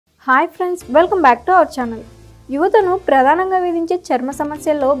Hi friends, welcome back to our channel. యువతను ప్రధానంగా వేధించే చర్మ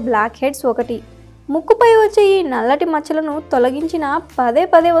సమస్యల్లో బ్లాక్ హెడ్స్ ఒకటి. ముక్కుపై వచ్చే ఈ నల్లటి మచ్చలను తొలగించిన పదే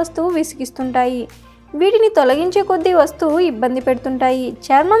పదే వస్తువు విసిగిస్తుంటాయి. వీటిని తొలగించే కొద్దీ వస్తువు ఇబ్బంది పెడుతుంటాయి.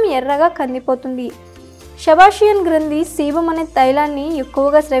 చర్మం ఎర్రగా కందిపోతుంది. సెబాషియన్ గ్రంథి సీబం అనే తైలాన్ని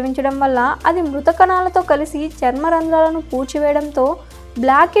ఎక్కువగా స్రవించడం వల్ల అది మృత కణాలతో కలిసి చర్మ రంధ్రాలను పూడ్చివేయడంతో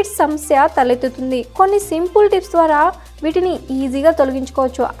బ్లాక్ హెడ్స్ సమస్య తలెత్తుతుంది. కొన్ని సింపుల్ టిప్స్ ద్వారా వీటిని ఈజీగా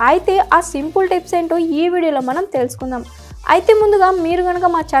తొలగించుకోవచ్చు. అయితే ఆ సింపుల్ టిప్స్ ఏంటో ఈ వీడియోలో మనం తెలుసుకుందాం. అయితే ముందుగా మీరు కనుక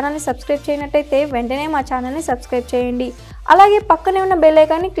మా ఛానల్ని సబ్స్క్రైబ్ చేయనట్టయితే వెంటనే మా ఛానల్ని సబ్స్క్రైబ్ చేయండి. అలాగే పక్కనే ఉన్న బెల్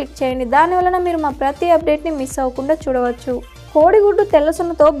ఐకాన్ని క్లిక్ చేయండి. దానివలన మీరు మా ప్రతి అప్డేట్ని మిస్ అవ్వకుండా చూడవచ్చు. కోడిగుడ్డు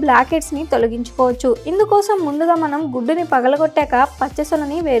తెల్లసొనతో బ్లాక్ హెడ్స్ని తొలగించుకోవచ్చు. ఇందుకోసం ముందుగా మనం గుడ్డుని పగలగొట్టాక పచ్చ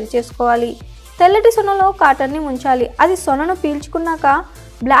సొనని వేరు చేసుకోవాలి. తెల్లటి సొనలో కాటన్ని ఉంచాలి. అది సొనను పీల్చుకున్నాక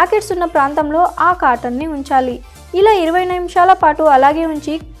బ్లాక్ హెడ్స్ ఉన్న ప్రాంతంలో ఆ కాటన్ని ఉంచాలి. ఇలా 20 నిమిషాల పాటు అలాగే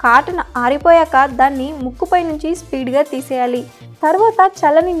ఉంచి కాటన్ ఆరిపోయాక దాన్ని ముక్కుపై నుంచి స్పీడ్గా తీసేయాలి. తర్వాత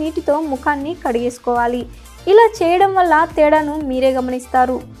చల్లని నీటితో ముఖాన్ని కడిగేసుకోవాలి. ఇలా చేయడం వల్ల తేడాను మీరే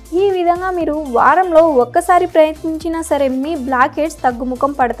గమనిస్తారు. ఈ విధంగా మీరు వారంలో ఒక్కసారి ప్రయత్నించినా సరే మీ బ్లాక్ హెడ్స్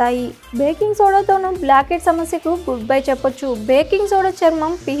తగ్గుముఖం పడతాయి. బేకింగ్ సోడాతోనూ బ్లాక్ హెడ్ సమస్యకు గుడ్ బై చెప్పొచ్చు. బేకింగ్ సోడా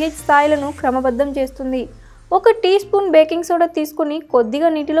చర్మం pH స్థాయిలను క్రమబద్ధం చేస్తుంది. 1 టీ స్పూన్ బేకింగ్ సోడా తీసుకుని కొద్దిగా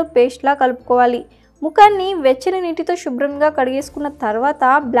నీటిలో పేస్ట్లా కలుపుకోవాలి. ముఖాన్ని వెచ్చని నీటితో శుభ్రంగా కడిగేసుకున్న తర్వాత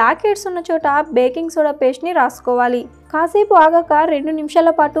బ్లాక్ హెడ్స్ ఉన్న చోట బేకింగ్ సోడా పేస్ట్ని రాసుకోవాలి. కాసేపు ఆగాక 2 నిమిషాల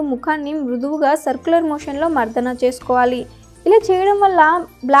పాటు ముఖాన్ని మృదువుగా సర్క్యులర్ మోషన్లో మర్దన చేసుకోవాలి. ఇలా చేయడం వల్ల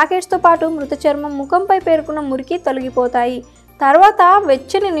బ్లాక్ హెడ్స్తో పాటు మృత చర్మం ముఖంపై పేరుకున్న మురికి తొలగిపోతాయి. తర్వాత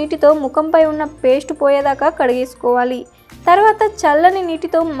వెచ్చని నీటితో ముఖంపై ఉన్న పేస్ట్ పోయేదాకా కడిగేసుకోవాలి. తర్వాత చల్లని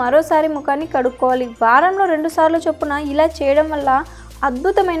నీటితో మరోసారి ముఖాన్ని కడుక్కోవాలి. వారంలో 2 సార్లు చొప్పున ఇలా చేయడం వల్ల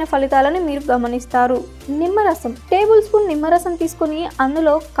అద్భుతమైన ఫలితాలను మీరు గమనిస్తారు. నిమ్మరసం, టేబుల్ స్పూన్ నిమ్మరసం తీసుకుని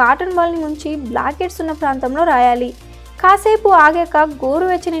అందులో కాటన్ బాల్ని ముంచి బ్లాక్ హెడ్స్ ఉన్న ప్రాంతంలో రాయాలి. కాసేపు ఆగాక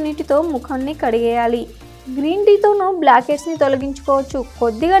గోరువెచ్చని నీటితో ముఖాన్ని కడిగేయాలి. Green టీతోనూ black హెడ్స్ని తొలగించుకోవచ్చు.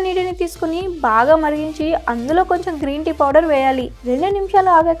 కొద్దిగా నీటిని తీసుకుని బాగా మరిగించి అందులో కొంచెం గ్రీన్ టీ పౌడర్ వేయాలి. 2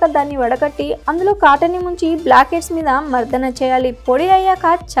 నిమిషాలు ఆగాక దాన్ని వడకట్టి అందులో కాటన్ని ముంచి బ్లాక్ హెడ్స్ మీద మర్దన చేయాలి. పొడి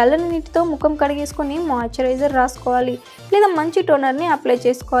అయ్యాక చల్లని నీటితో ముఖం కడిగేసుకుని మాయిశ్చరైజర్ రాసుకోవాలి లేదా మంచి టోనర్ని అప్లై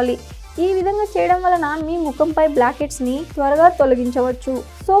చేసుకోవాలి. ఈ విధంగా చేయడం వలన మీ ముఖంపై బ్లాక్ హెడ్స్ని త్వరగా తొలగించవచ్చు.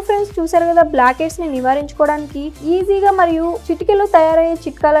 సో ఫ్రెండ్స్, చూసారు కదా బ్లాక్ హెడ్స్ని నివారించుకోవడానికి ఈజీగా మరియు చిటికెలో తయారయ్యే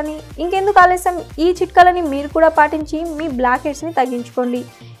చిట్కాలని. ఇంకెందుకు ఆలస్యం, ఈ చిట్కాలని మీరు కూడా పాటించి మీ బ్లాక్ హెడ్స్ని తగ్గించుకోండి.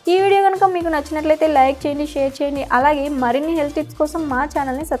 ఈ వీడియో కనుక మీకు నచ్చినట్లయితే లైక్ చేయండి, షేర్ చేయండి. అలాగే మరిన్ని హెల్త్ టిప్స్ కోసం మా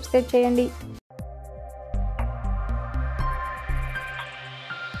ఛానల్ని సబ్స్క్రైబ్ చేయండి.